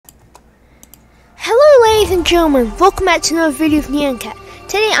Ladies and gentlemen, welcome back to another video of Nyancat.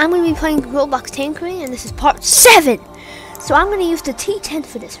 Today I'm going to be playing Roblox Tankery, and this is part 7. So I'm going to use the T10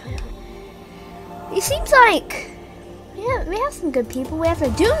 for this round. It seems like we have some good people. We have a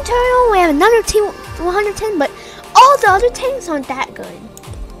Doom Turtle, we have another T110, but all the other tanks aren't that good.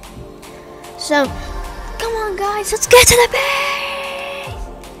 So, come on guys, let's get to the base!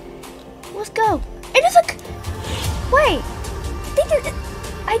 Let's go. It is a... Wait!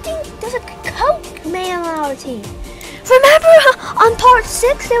 I think there's a Coke man on our team. Remember on part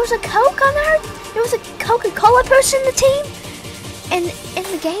 6 there was a Coke on there was a Coca-Cola person in the team? And in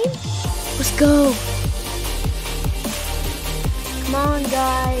the game? Let's go. Come on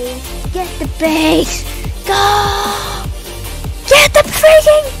guys. Get the base. Go! Get the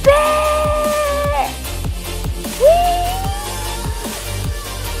freaking base! Whee!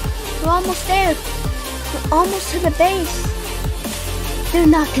 We're almost there. We're almost to the base. They're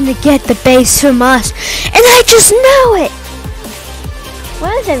not gonna get the base from us, and I just know it.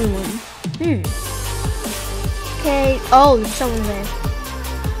 Where is everyone? Okay. Oh, there's someone there.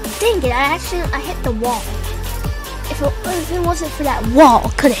 Dang it! I hit the wall. If it wasn't for that wall, I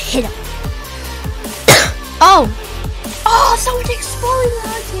could have hit him. Oh, someone's exploding on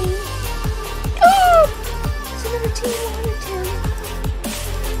our team. Oh, it's another team 1 or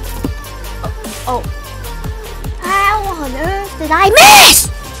 2. Oh. How on earth did I miss?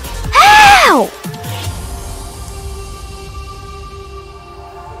 How?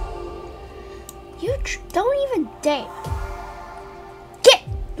 You don't even dare. Get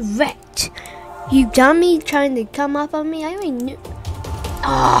wrecked. You dummy trying to come up on me. I already knew.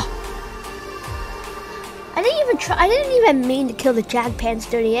 I didn't even mean to kill the Jag Pants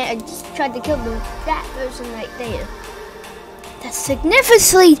 38. I just tried to kill that person right there. That's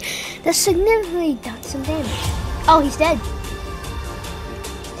significantly done some damage. Oh, he's dead.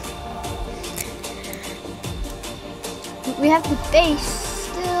 We have the base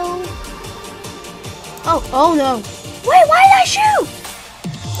still. Oh no. Wait, why did I shoot?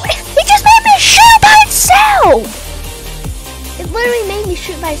 Wait, it just made me shoot by itself. It literally made me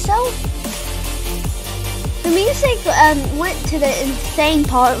shoot by itself. The music went to the insane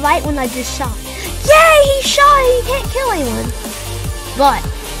part right when I just shot. Yay, he shot, he can't kill anyone. But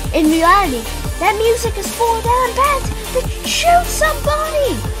in reality, that music is for them bad to shoot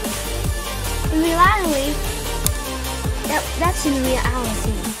somebody. In reality, that's in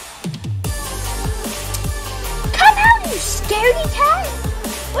reality. Come out, you scaredy cat!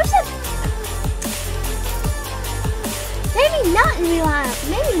 What's that? Maybe not in reality.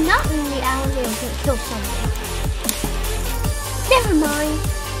 Maybe not in reality. I'm gonna kill somebody. Never mind.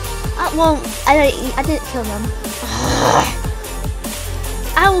 Well, I didn't kill them.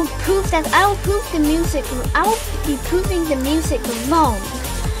 I will prove the music. I will be proving the music wrong.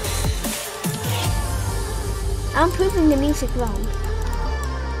 I'm proving the music wrong.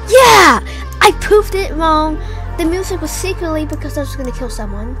 Yeah! I proved it wrong. The music was secretly because I was gonna kill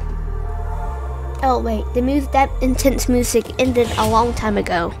someone. Oh wait, that intense music ended a long time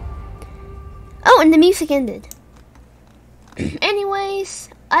ago. Oh, and the music ended. Anyways,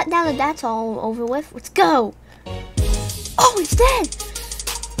 now that that's all over with, let's go. Oh, he's dead.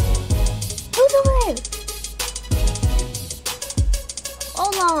 Who's over there?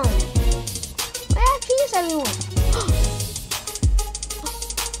 Hold on. Where actually is everyone?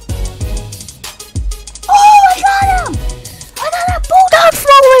 Oh, I got him! I got that bulldog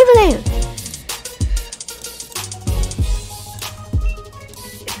from over there.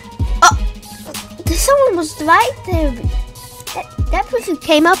 Oh, someone was right there. That person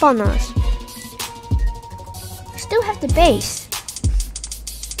came up on us. Still have the base.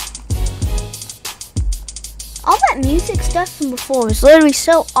 All that music stuff from before is literally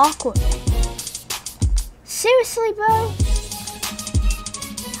so awkward. Seriously, bro?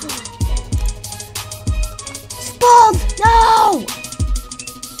 Spawn! No!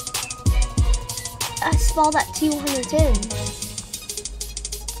 I spawned that T110.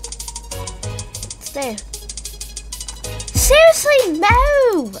 It's there. Seriously,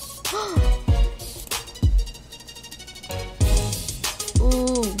 move!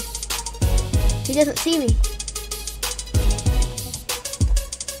 Ooh. He doesn't see me.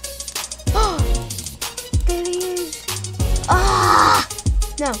 There he is. Ah!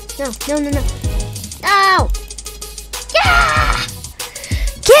 No. No! Yeah!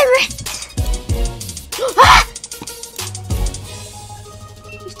 Get wrecked! Ah!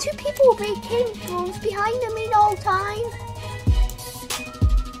 These two people came from behind me the whole time.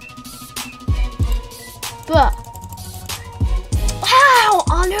 But how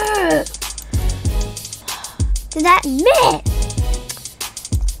on earth did that miss?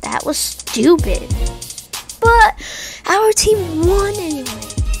 That was stupid. but our team won anyway.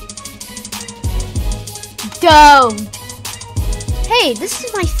 Don't. Hey, this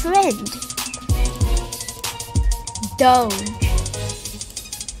is my friend. Don't.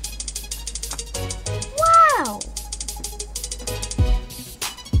 Wow.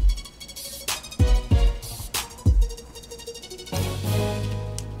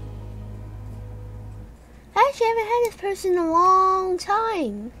 Actually, I haven't had this person in a long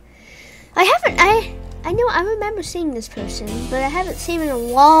time. I remember seeing this person, but I haven't seen him in a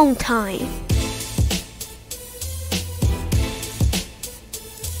long time.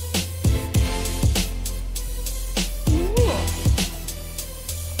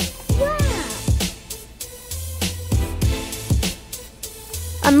 Wow.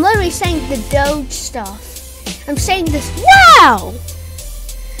 I'm literally saying the Doge stuff. I'm saying this, wow!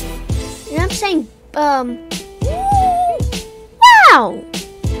 And I'm saying, wow!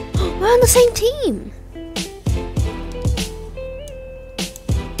 We're on the same team.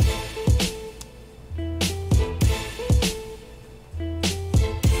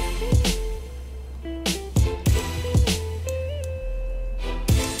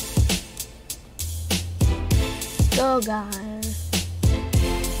 Go, guys.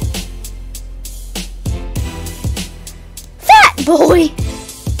 Fat boy!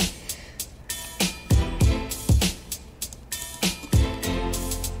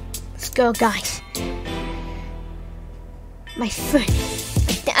 Let's go, guys. My friend.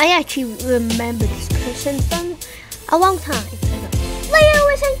 I actually remember this person from a long time ago. Leo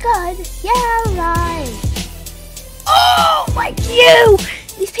isn't good. Yeah, right. Oh, like you!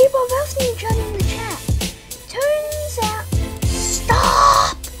 These people are roasting each other in the chat. Turns out,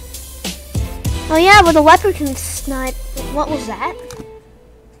 stop! Oh yeah, well the leopard can snipe. What was that?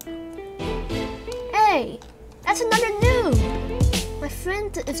 Hey, that's another noob. My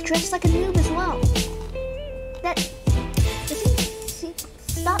friend is dressed like a noob as well.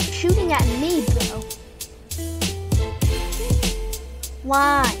 Stop shooting at me, bro.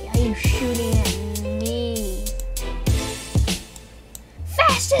 Why are you shooting at me?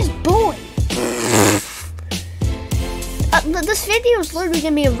 Fastest boy! This video is literally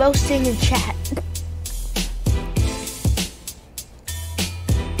gonna be a roasting in chat.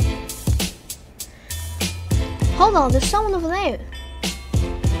 Hold on, there's someone over there.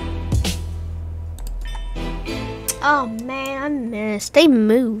 Oh man, I missed. They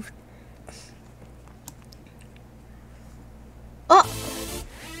moved. Oh!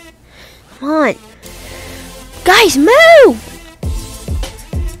 Come on. Guys, move!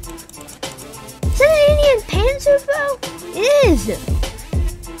 Is that an Indian Panzer, bro? It is.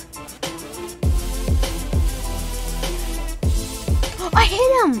 Oh, I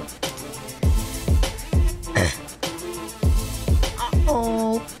hit him.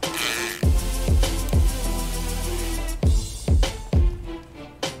 Uh-oh.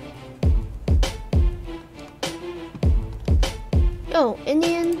 Yo,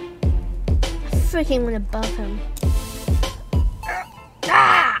 Indian. I freaking went above him.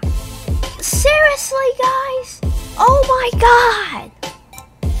 Ah! Seriously, guys? Oh my god!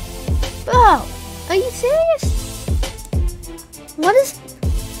 Bro, are you serious? What is...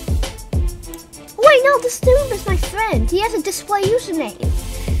 Wait, no, this dude is my friend. He has a display username.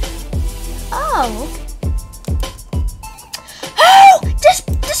 Oh, okay. Oh!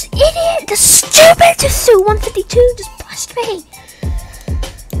 This idiot! This stupid Su 152 just pushed me!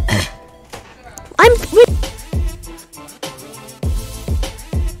 I'm...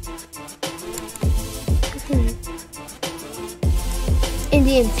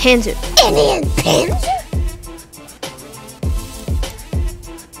 Indian Panzer. Indian Panzer?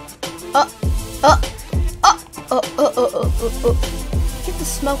 Get the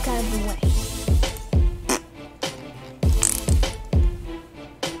smoke out of the way.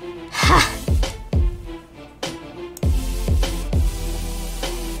 Ha!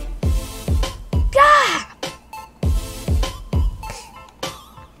 Gah!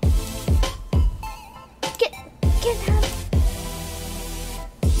 Get out.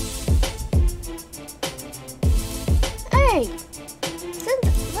 Hey!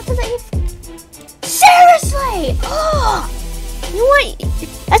 What did I... Seriously! Oh! You know what?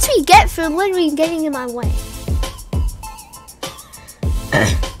 That's what you get for literally getting in my way.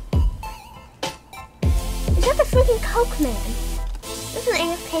 Is that the freaking Coke Man? There's an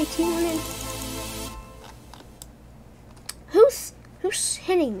AFK team on it. Who's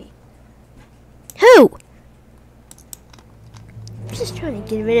hitting me? Who? I'm just trying to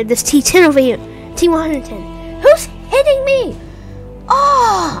get rid of this T10 over here. T110. Who's hitting me?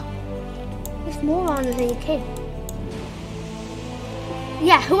 Oh! There's more on than you can.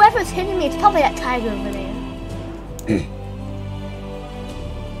 Yeah, whoever's hitting me, it's probably that tiger over there.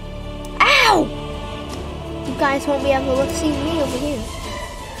 Ow! You guys won't be able to see me over here.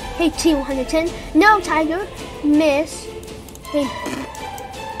 Hey, T110. No, Tiger. Miss. Hey,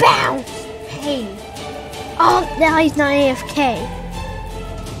 bounce. Hey. Oh, now he's not AFK.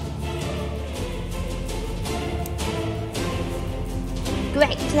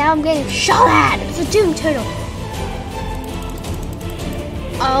 Great, now I'm getting shot at. It's a Doom Turtle.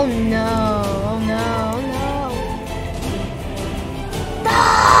 Oh no, oh no, oh no.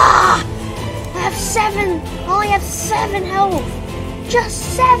 Ah! I have 7. I only have 7 health.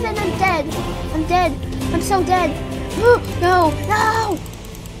 Just 7. I'm dead. I'm dead. I'm so dead. No, no.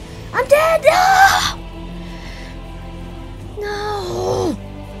 I'm dead. No. No.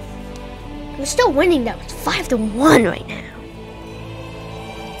 We're still winning though. It's 5-1 right now.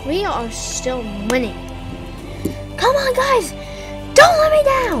 We are still winning. Come on, guys. Don't let me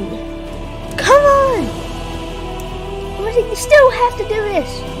down. Come on. We still have to do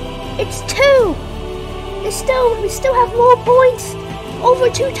this. It's 2. We still have more points. Over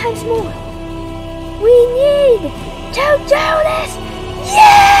 2 times more. We need to do this.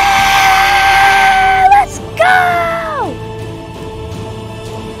 Yeah! Let's go!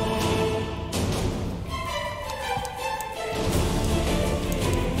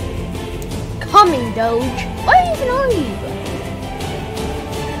 Coming, Doge. Where even are you?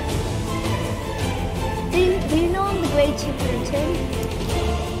 Do you know I'm the grade 210?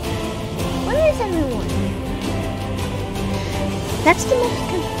 Where is everyone? That's the most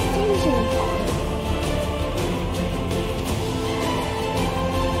confusing part.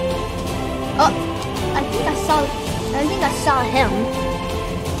 Oh, I think I saw him.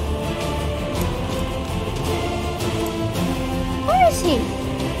 Where is he?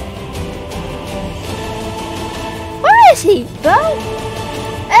 Where is he, bro?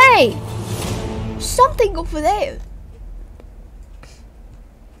 Hey! Something over there.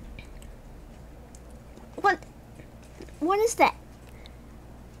 What is that?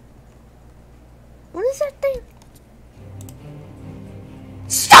 What is that thing?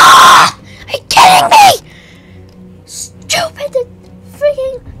 Stop! Are you kidding me? Stupid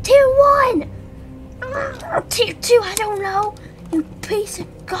freaking tier 1. Tier 2, I don't know. You piece of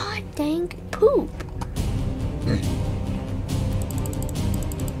goddamn poop.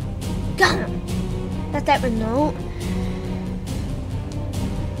 Got him. Got that remote.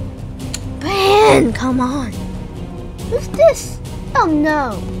 Man, come on. Who's this? Oh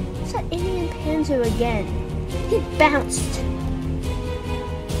no. It's that Indian Panzer again. He bounced.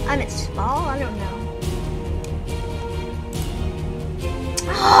 And it's small? I don't know.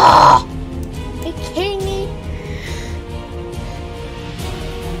 Oh! Are you kidding me?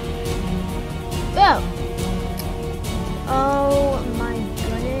 Go! Oh my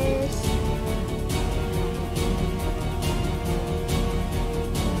goodness.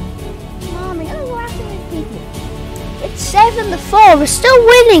 Mom, I gotta go after these people. It's 7-4. We're still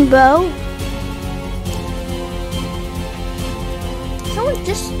winning, bro. Someone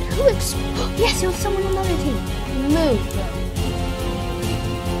just yes, it was someone on another team. Move, bro.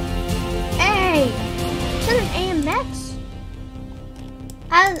 Hey, is that an AMX?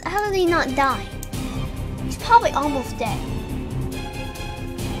 How did he not die? He's probably almost dead.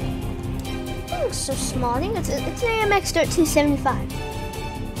 That looks so small. I think it's an AMX 1375.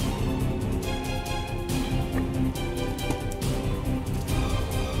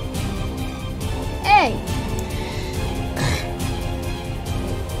 Hey.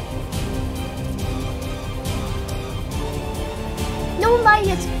 Nobody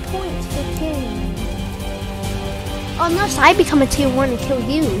gets points for killing me. Unless I become a tier 1 and kill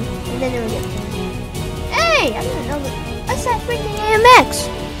you, and then it'll get points. Hey, I didn't know that. That's that freaking AMX.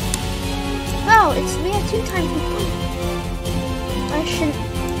 Bro, we have 2 times the point.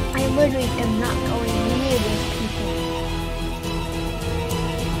 I literally am not going near these people.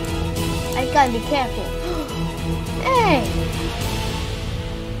 I gotta be careful. Hey!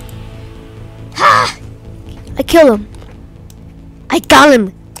 Ha! I killed him. I got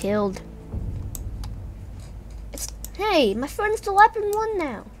him killed. Hey, my friend's 11-1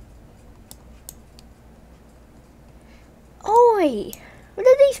 now. Oi! What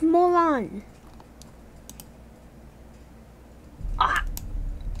are these morons? Ah!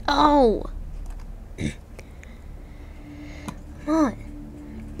 Oh! Come on.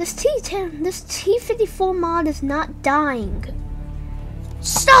 This T54 mod is not dying.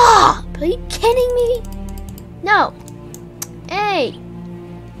 Stop! Are you kidding me? No. Hey.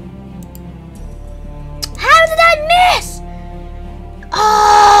 How did I miss?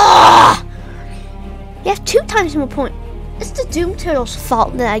 Ah! You have 2 times more points. It's the Doom Turtle's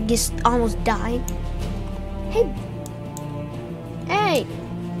fault that I just almost died. Hey, way.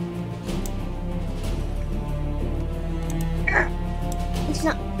 It's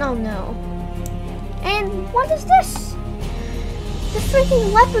not. Oh no. And what is this? The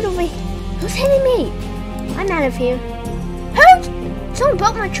freaking leopard over here. Who's hitting me? I'm out of here. Who? Someone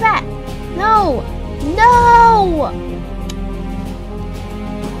broke my trap. No. No.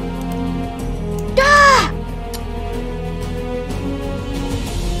 Ah!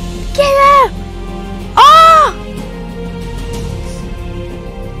 Get out! Oh!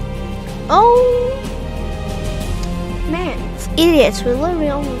 Oh! Man, idiots. We're literally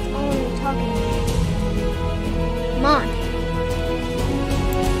only talking. Come on.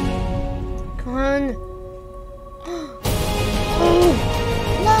 Come on. Oh!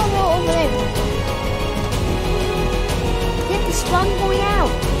 No, over there. Get the spawn going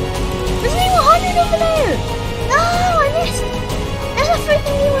out. There's an E100 over there! No, I missed! There's a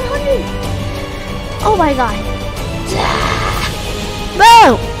freaking E100! Oh my god.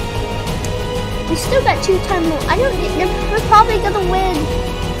 Boom! We still got 2 times more. We're probably gonna win.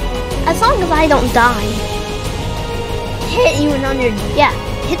 As long as I don't die. Hit E100. Yeah,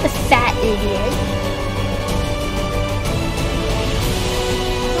 hit the fat idiot.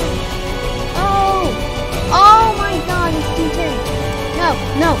 Oh! Oh my god, it's 210.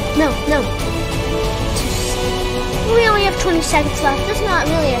 No. We only have 20 seconds left. There's not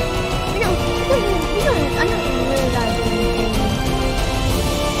really I'm not really gotta do anything.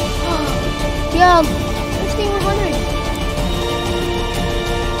 Yo, let's do 100.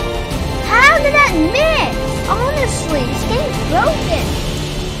 How did that miss? Honestly, this game's broken.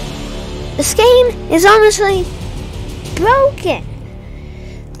 This game is honestly broken.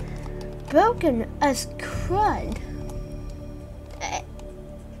 Broken as crud.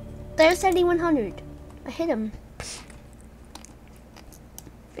 There's that E100. I hit him.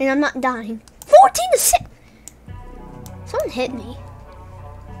 And I'm not dying. 14-6. Someone hit me.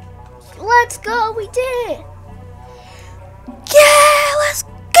 Let's go. We did it. Yeah, let's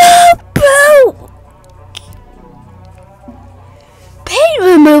go, bro. Paint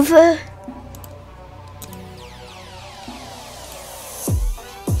remover.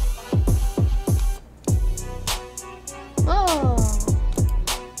 Oh.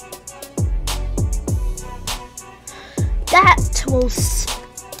 That was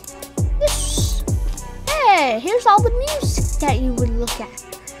this. Hey, here's all the music that you would look at.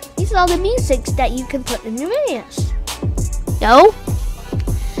 These are all the music that you can put in your videos. No?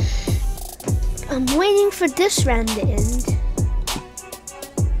 I'm waiting for this round to end.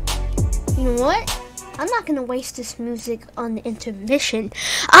 You know what? I'm not gonna waste this music on the intermission.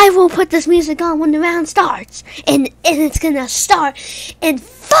 I will put this music on when the round starts. And it's gonna start in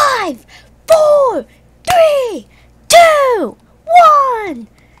 5, 4, 3, 2, 1.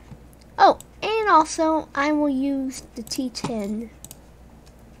 Oh, and also I will use the T10.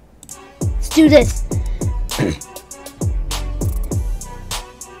 Let's do this.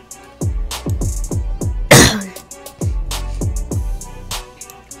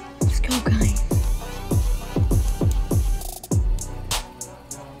 Let's go, guys.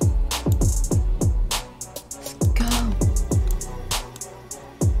 Let's go.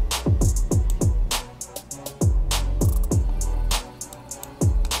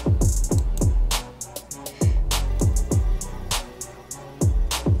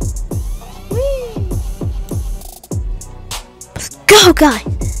 Go,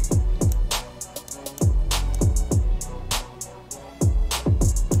 guys!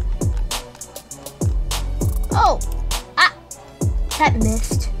 Oh! Ah! That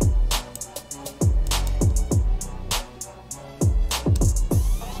missed.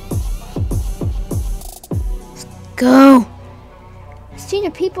 Let's go! I see the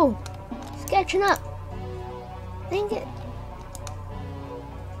people sketching up. Dang it.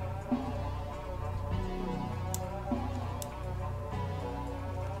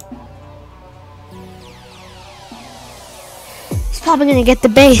 Probably gonna get the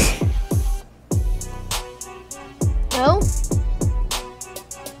base. No?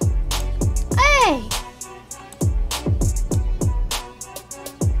 Hey!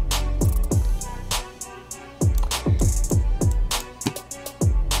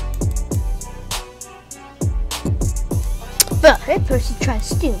 But that person tried to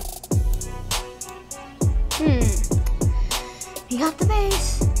steal. He got the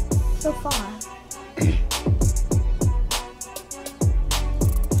base so far.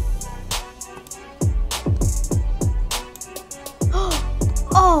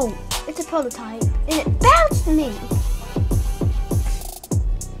 Oh, it's a prototype, and it bounced me.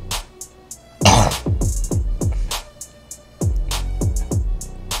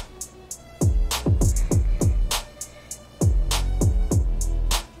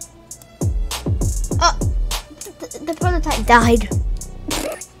 died.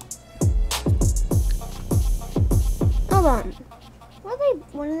 Hold on.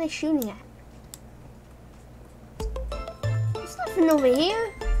 What are they shooting at? There's nothing over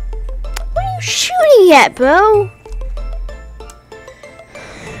here. What are you shooting at, bro?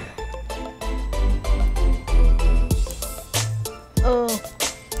 Oh.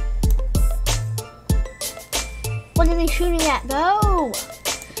 What are they shooting at, though?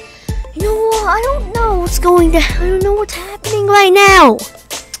 You know what? I don't know what's going on. I don't know what's happening right now.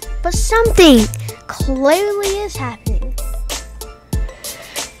 But something clearly is happening.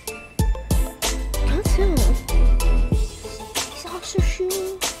 Let's go. He's also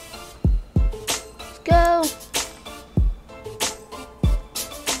shooting. Let's go.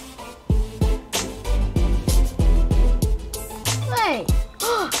 Wait.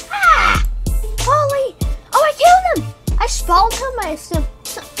 Ah! Holy! Oh, I killed him! I spawned him. I assume.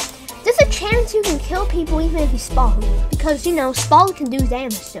 There's a chance you can kill people even if you spawn. Because, you know, spawn can do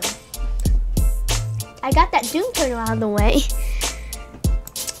damage to them. I got that Doom turtle out of the way.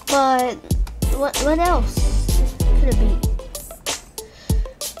 But, what else could it be?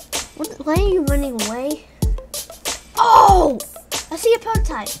 Why are you running away? Oh! I see a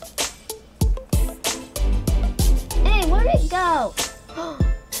prototype. Hey, where'd it go?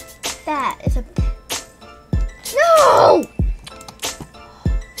 That is a... No!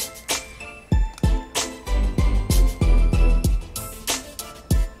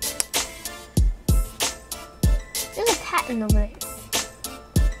 Over there.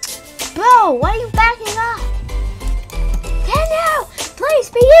 Bro, why are you backing up? Daniel, please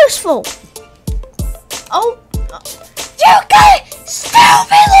be useful. Oh, you got it!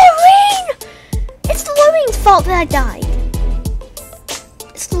 Stupid Lorraine! It's the Lorraine's fault that I died.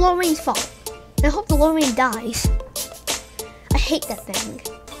 It's the Lorraine's fault. And I hope the Lorraine dies. I hate that thing.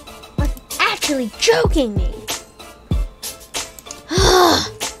 Like, actually joking me.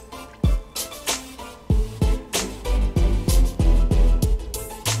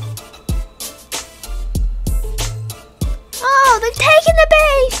 Taking the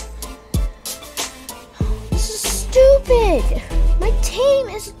base! This is stupid! My team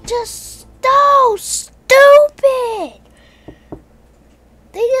is just so stupid!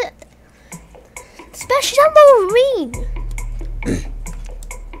 They did... Especially on Lorraine!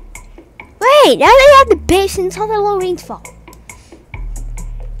 Wait, now they have the base and it's all the Lorraine's fault.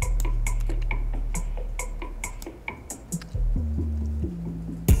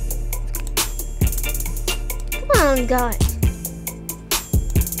 Come on, guys.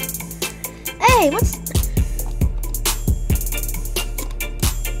 Hey, what's...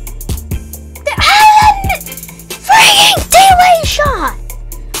 The island! Freaking delay shot!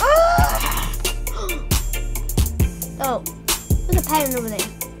 Oh, there's a pattern over there.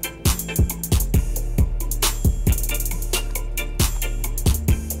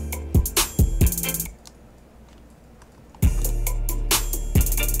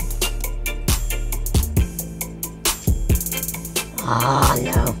 Oh,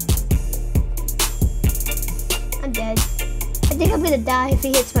 no. I'm dead. I think I'm gonna die if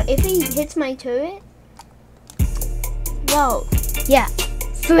he hits my turret. Whoa. Yeah.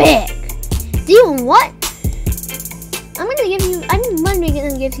 Frick. Doing what? I'm literally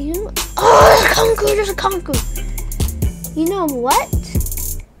gonna give you. Oh, there's a conqueror. You know what?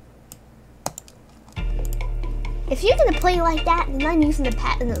 If you're gonna play like that, then I'm using the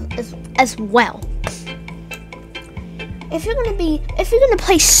pattern as well. If you're gonna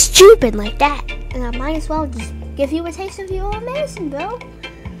play stupid like that, then I might as well just give you a taste of your own medicine, bro.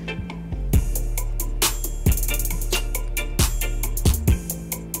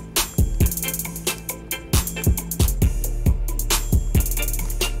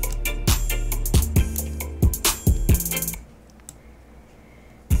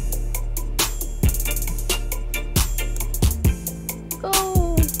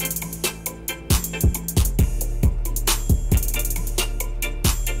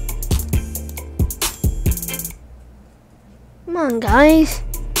 Come on, guys.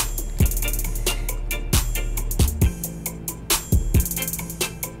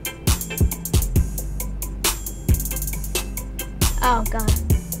 Oh, God.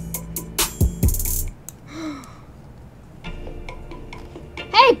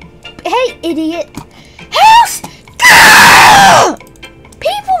 Hey, idiot. House!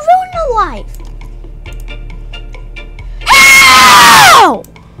 People ruin their life. How?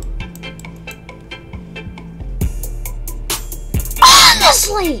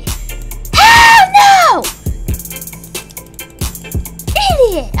 Honestly! Hell no!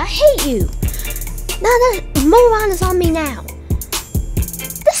 Idiot! I hate you! Now that moron is on me now.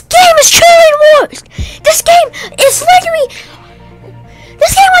 This game is truly the worst! This game is literally...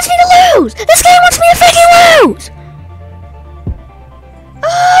 This game wants me to lose! This game wants me to freaking lose!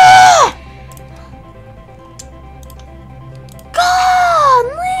 Ah!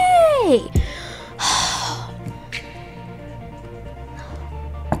 Golly!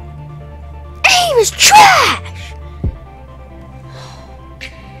 Aim is trash!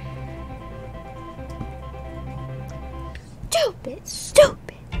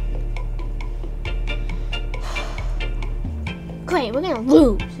 Stupid. Great, we're gonna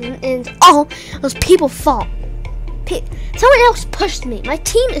lose, and it's all those people's fault. Someone else pushed me. My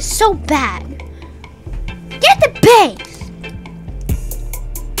team is so bad. Get the base!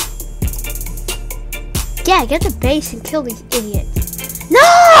 Yeah, get the base and kill these idiots.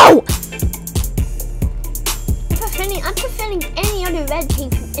 No! I'm preventing any other red team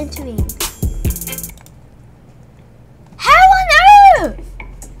from entering. How on earth?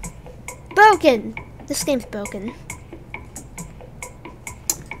 Broken. This game's broken.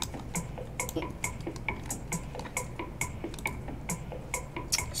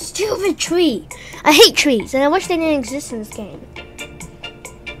 Stupid tree. I hate trees, and I wish they didn't exist in this game.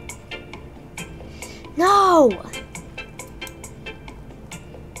 No.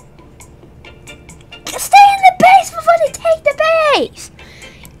 Stay in the base before they take the base.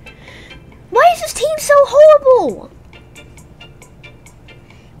 Why is this team so horrible?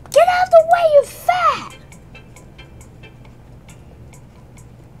 Get out of the way, you're fat.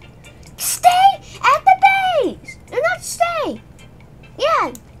 Stay at the base. Do not stay.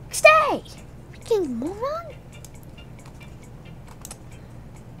 Yeah, stay. Freaking moron.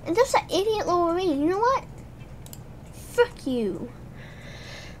 And there's that idiot Lorraine. You know what? Frick you.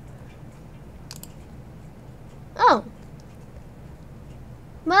 Oh.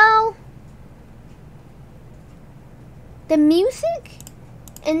 Well, the music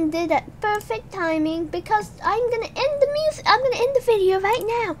ended at perfect timing because I'm gonna end the video right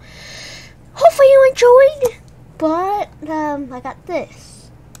now. Hopefully you enjoyed. But I got this.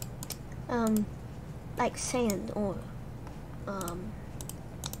 Like sand or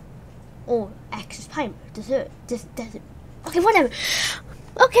Axis Piper, desert. Okay, whatever.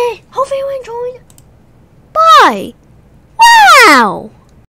 Okay, hopefully you enjoyed. Bye. Wow.